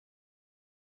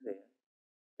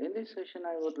In this session,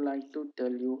 I would like to tell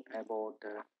you about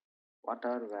what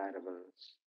are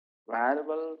variables.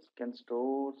 Variables can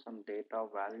store some data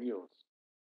values,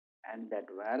 and that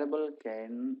variable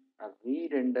can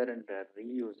re-render and a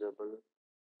reusable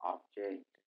object.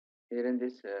 Here in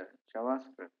this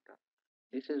JavaScript,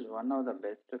 this is one of the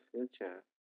best feature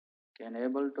can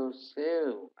able to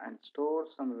save and store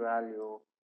some value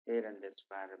here in this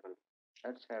variable.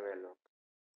 Let's have a look.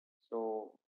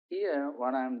 So here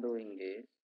what I am doing is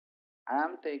I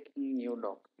am taking new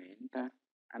document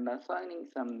and assigning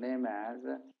some name as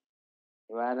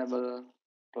variable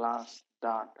class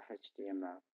dot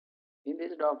html. In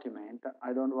this document,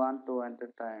 I don't want to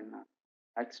entertain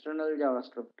external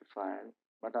JavaScript file,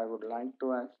 but I would like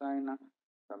to assign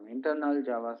some internal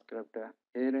JavaScript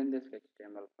here in this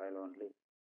HTML file only.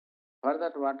 For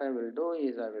that, what I will do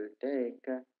is I will take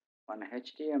one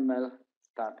HTML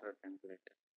starter template.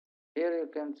 Here you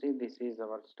can see this is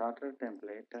our starter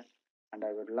template, and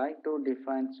I would like to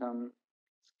define some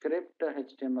script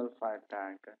HTML5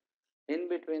 tag. In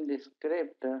between the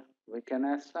script, we can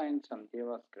assign some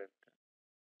JavaScript.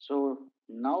 So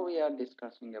now we are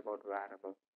discussing about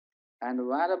variable. And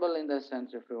variable in the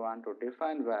sense if we want to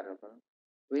define variable,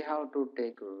 we have to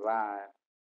take var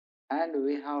and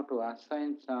we have to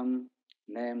assign some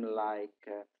name like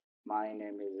my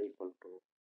name is equal to.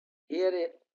 Here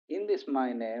in this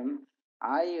my name,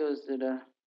 I used a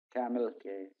camel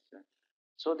case.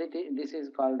 So that this is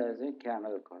called as a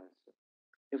camel case.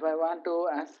 If I want to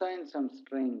assign some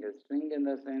string in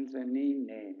the sense any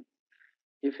name,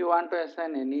 if you want to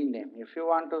assign any name, if you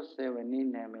want to save any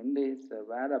name in this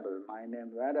variable, my name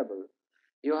variable,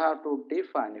 you have to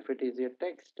define, if it is a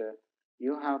text,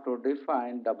 you have to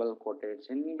define double quotates.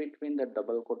 In between the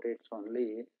double quotates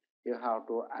only, you have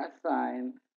to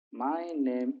assign my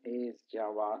name is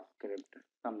JavaScript,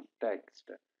 some text.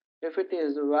 If it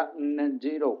is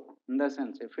zero, in the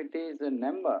sense, if it is a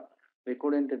number, we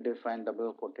couldn't define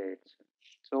double quotates.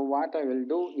 So what I will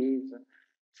do is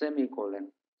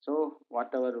semicolon. So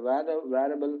whatever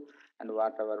variable and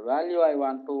whatever value I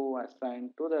want to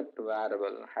assign to that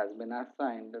variable has been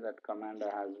assigned, that command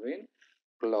has been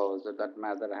closed, that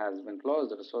method has been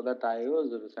closed, so that I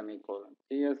use the semicolon.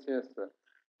 Yes, yes.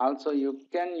 Also, you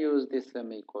can use this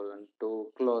semicolon to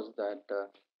close that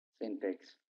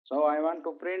syntax. So I want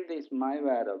to print this my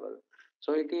variable.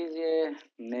 So it is a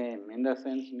name, in the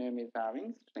sense name is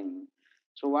having string.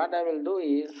 So what I will do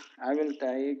is I will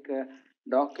take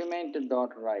document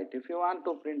dot write. If you want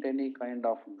to print any kind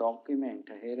of document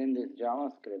here in this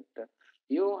JavaScript,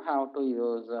 you have to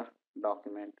use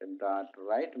document dot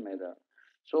write method.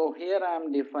 So here I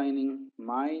am defining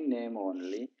my name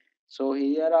only. So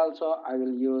here also I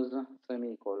will use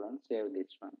semicolon, save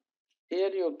this one.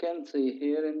 Here you can see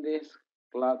here in this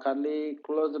curly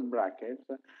closed brackets,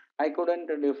 I couldn't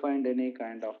define any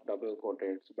kind of double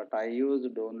quotates, but I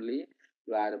used only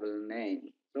variable name.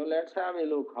 So let's have a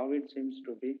look how it seems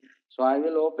to be. So I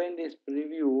will open this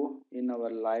preview in our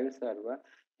live server.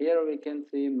 Here we can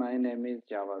see my name is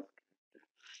JavaScript.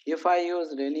 If I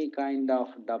used any kind of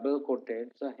double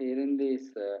quotates here in this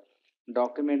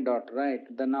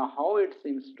document.write, then how it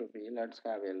seems to be, let's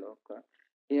have a look.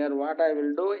 Here what I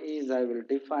will do is I will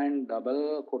define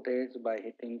double quotates by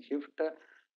hitting shift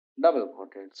double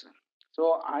quotates.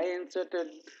 So I inserted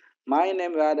my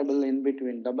name variable in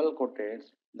between double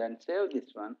quotates, then save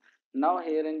this one. Now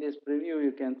here in this preview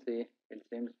you can see it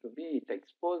seems to be, it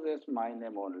exposes my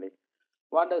name only.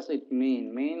 What does it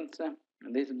mean? Means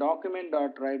this document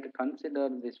dot write consider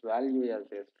this value as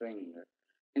a string,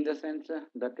 in the sense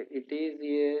that it is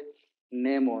a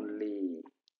name only,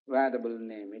 variable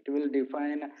name. It will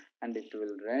define and it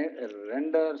will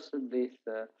renders this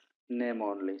name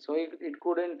only. So it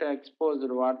couldn't expose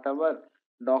whatever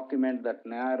document that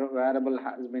variable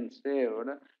has been saved.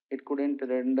 It couldn't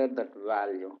render that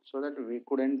value, so that we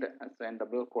couldn't assign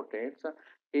double quotates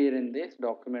here in this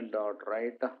document dot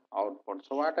write output.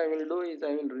 So what I will do is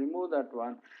I will remove that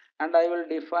one and I will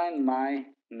define my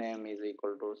name is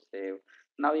equal to save.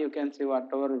 Now you can see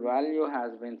whatever value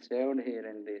has been saved here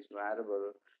in this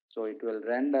variable, so it will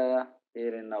render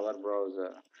here in our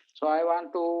browser. So I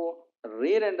want to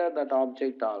re-render that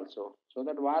object also, so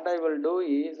that what I will do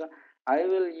is I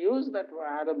will use that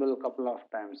variable couple of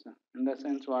times. In the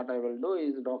sense what I will do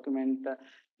is document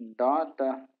dot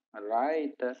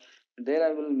write, there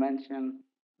I will mention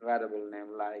variable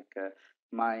name like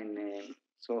my name.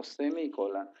 So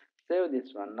semicolon, save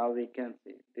this one. Now we can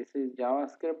see this is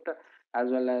JavaScript as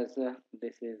well as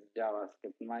this is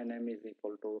JavaScript. My name is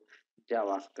equal to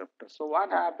JavaScript. So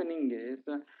what happening is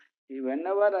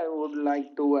whenever I would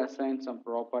like to assign some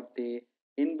property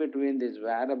in between this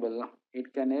variable,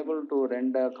 it can able to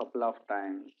render a couple of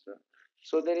times.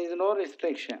 So there is no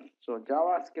restriction. So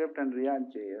JavaScript and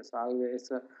React.js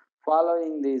always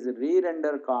following this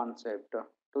re-render concept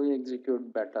to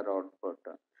execute better output.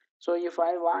 So if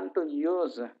I want to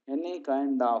use any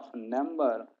kind of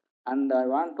number and I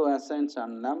want to assign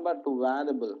some number to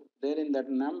variable, there in that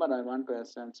number I want to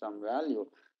assign some value,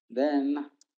 then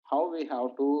how we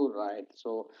have to write?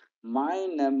 So my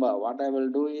number, what I will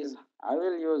do is I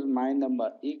will use my number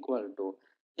equal to.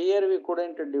 Here we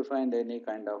couldn't define any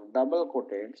kind of double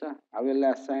quotates. I will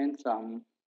assign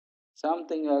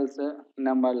something else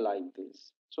number like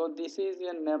this. So this is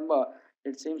a number.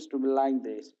 It seems to be like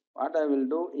this. What I will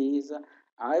do is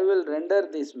I will render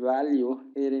this value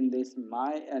here in this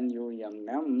my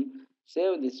num.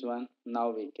 Save this one.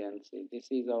 Now we can see this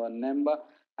is our number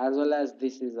as well as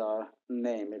this is our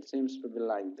name. It seems to be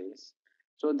like this.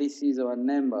 So this is our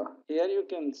number. Here you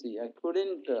can see I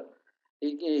couldn't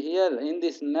here in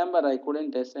this number I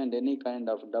couldn't assign any kind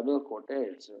of double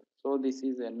quotates. So this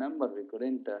is a number we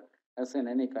couldn't assign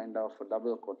any kind of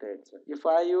double quotates. If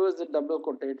I use the double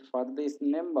quotate for this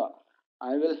number,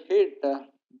 I will hit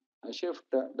shift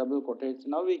double quotates.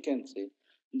 Now we can see.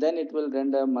 Then it will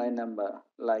render my number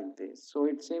like this. So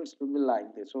it seems to be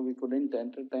like this. So we couldn't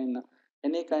entertain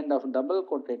any kind of double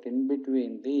quotate in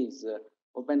between these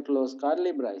open close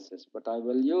curly braces. But I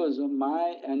will use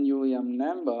my num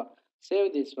number.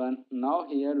 Save this one. Now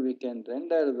here we can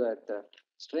render that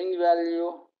string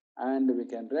value and we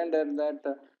can render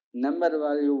that number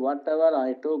value, whatever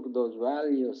I took those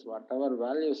values, whatever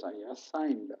values I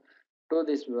assigned to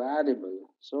this variable.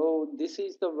 So this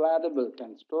is the variable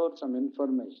can store some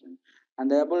information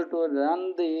and able to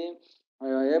run the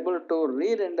able to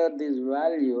re-render these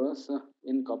values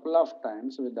in couple of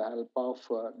times with the help of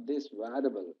this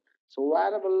variable. So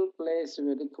variable plays a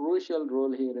very crucial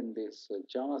role here in this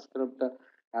JavaScript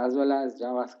as well as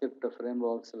JavaScript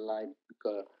frameworks like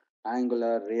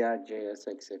Angular, React.js,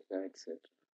 etc., etc.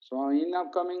 So in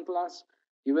upcoming class,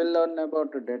 you will learn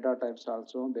about data types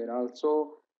also. There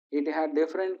also it had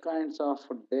different kinds of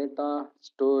data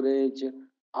storage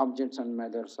objects and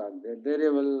methods are there.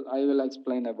 There will I will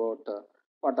explain about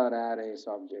what are arrays,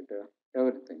 object,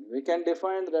 everything. We can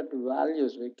define that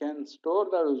values. We can store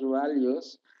those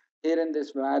values here in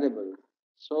this variable,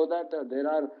 so that there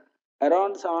are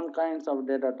around 7 kinds of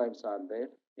data types are there.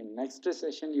 In next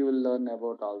session, you will learn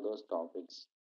about all those topics.